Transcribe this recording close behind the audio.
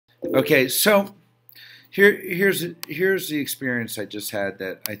Okay, so here's the experience I just had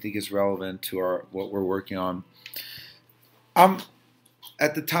that I think is relevant to our what we're working on. I'm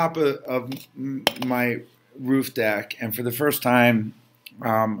at the top of my roof deck, and for the first time,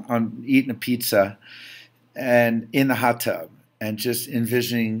 I'm eating a pizza and in the hot tub, and just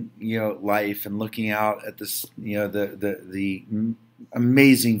envisioning life and looking out at this the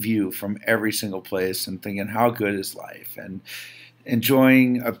amazing view from every single place, and thinking how good is life, and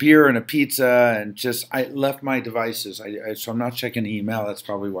enjoying a beer and a pizza, and just I left my devices. So I'm not checking email. That's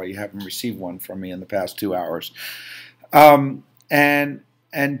probably why you haven't received one from me in the past 2 hours.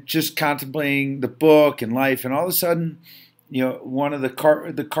 And just contemplating the book and life, and all of a sudden, one of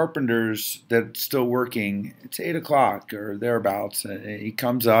the carpenters that's still working. It's 8 o'clock or thereabouts. He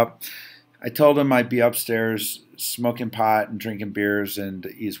comes up. I told him I'd be upstairs smoking pot and drinking beers, and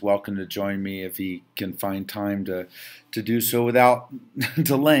he's welcome to join me if he can find time to do so without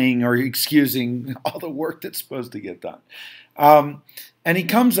delaying or excusing all the work that's supposed to get done. And he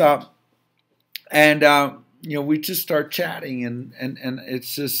comes up, and we just start chatting, and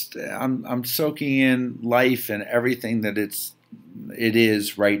it's just I'm soaking in life and everything that it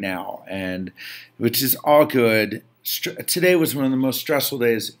is right now, and which is all good. Today was one of the most stressful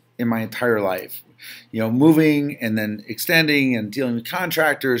days in my entire life. Moving and then extending and dealing with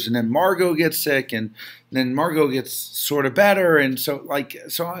contractors, and then Margot gets sick, and then Margot gets sort of better, and so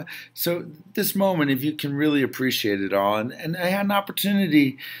this moment, if you can really appreciate it all, and I had an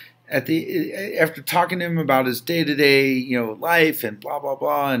opportunity after talking to him about his day-to-day life and blah blah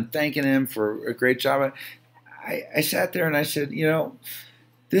blah, and thanking him for a great job. I sat there and I said,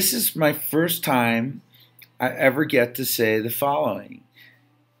 this is my first time I ever get to say the following.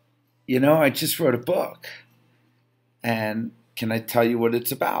 I just wrote a book, and can I tell you what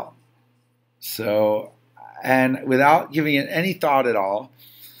it's about? So, and without giving it any thought at all,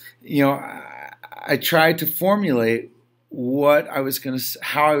 I tried to formulate how I was going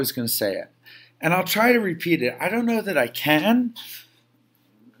to say it, and I'll try to repeat it. I don't know that I can.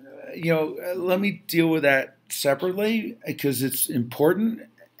 Let me deal with that separately because it's important.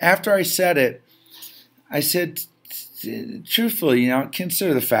 After I said it, I said, truthfully,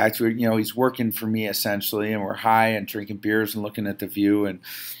 consider the fact he's working for me essentially, and we're high and drinking beers and looking at the view. And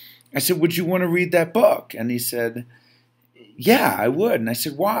I said, would you want to read that book? And he said, yeah, I would. And I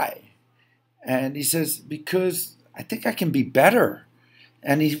said, why? And he says, because I think I can be better.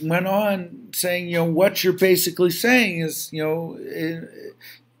 And he went on saying, what you're basically saying is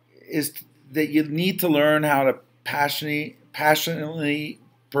that you need to learn how to passionately,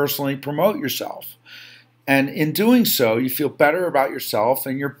 personally promote yourself. And in doing so, you feel better about yourself,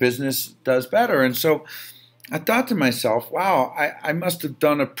 and your business does better. And so I thought to myself, wow, I must have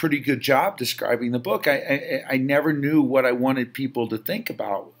done a pretty good job describing the book. I never knew what I wanted people to think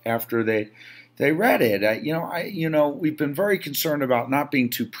about after they read it. We've been very concerned about not being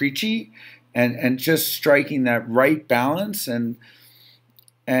too preachy, and just striking that right balance. And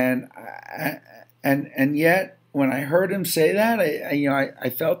yet, when I heard him say that, I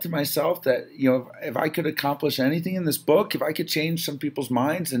felt to myself that if I could accomplish anything in this book, if I could change some people's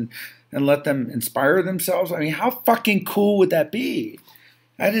minds and let them inspire themselves, I mean, how fucking cool would that be?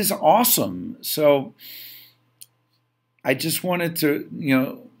 That is awesome. So I just wanted to,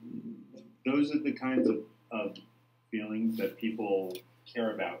 those are the kinds of feelings that people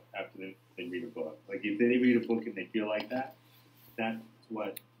care about after they read a book. Like if they read a book and they feel like that, that's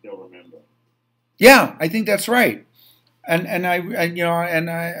what they'll remember. Yeah, I think that's right, and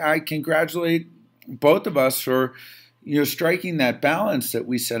I congratulate both of us for striking that balance that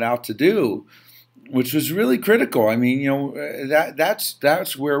we set out to do, which was really critical. I mean,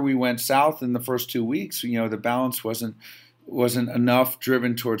 that's where we went south in the first 2 weeks. The balance wasn't enough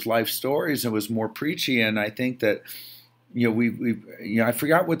driven towards life stories. It was more preachy, and I think that I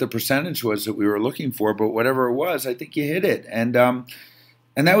forgot what the percentage was that we were looking for, but whatever it was, I think you hit it,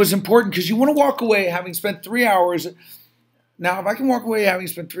 and that was important because you want to walk away having spent 3 hours. Now, if I can walk away having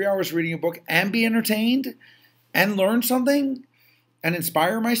spent 3 hours reading a book and be entertained and learn something and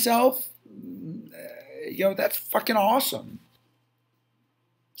inspire myself, that's fucking awesome.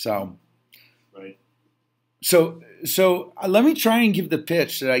 So, right. So let me try and give the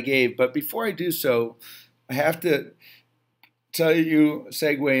pitch that I gave. But before I do so, I have to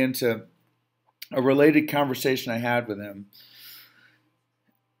segue into a related conversation I had with him.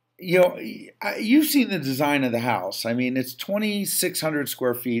 You've seen the design of the house. I mean, it's 2,600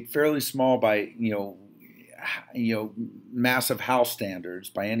 square feet, fairly small by massive house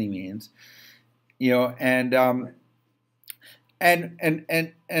standards by any means. And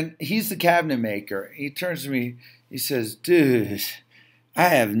he's the cabinet maker. He turns to me. He says, "Dude, I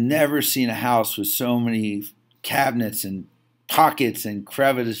have never seen a house with so many cabinets and pockets and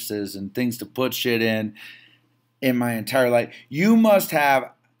crevices and things to put shit in my entire life. You must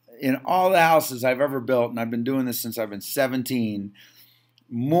have, in all the houses I've ever built, and I've been doing this since I've been 17,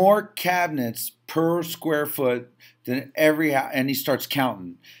 more cabinets per square foot than every house. And he starts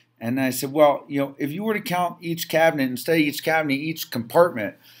counting. And I said, well, if you were to count each cabinet, instead of each cabinet, each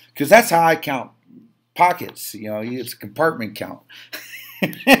compartment, because that's how I count pockets. It's a compartment count.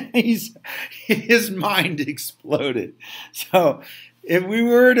 His mind exploded. So if we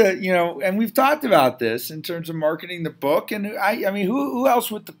were to, and we've talked about this in terms of marketing the book, and I mean, who else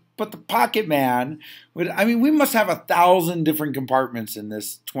would but the Pocket Man would? I mean, we must have 1,000 different compartments in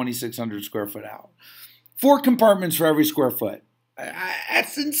this 2,600 square foot house. 4 compartments for every square foot.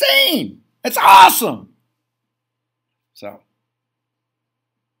 That's insane. That's awesome. So.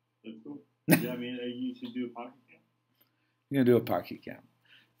 That's cool. Yeah, I mean, you should do a pocket camp. You're gonna do a pocket camp.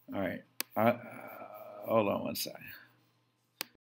 All right. Hold on one second.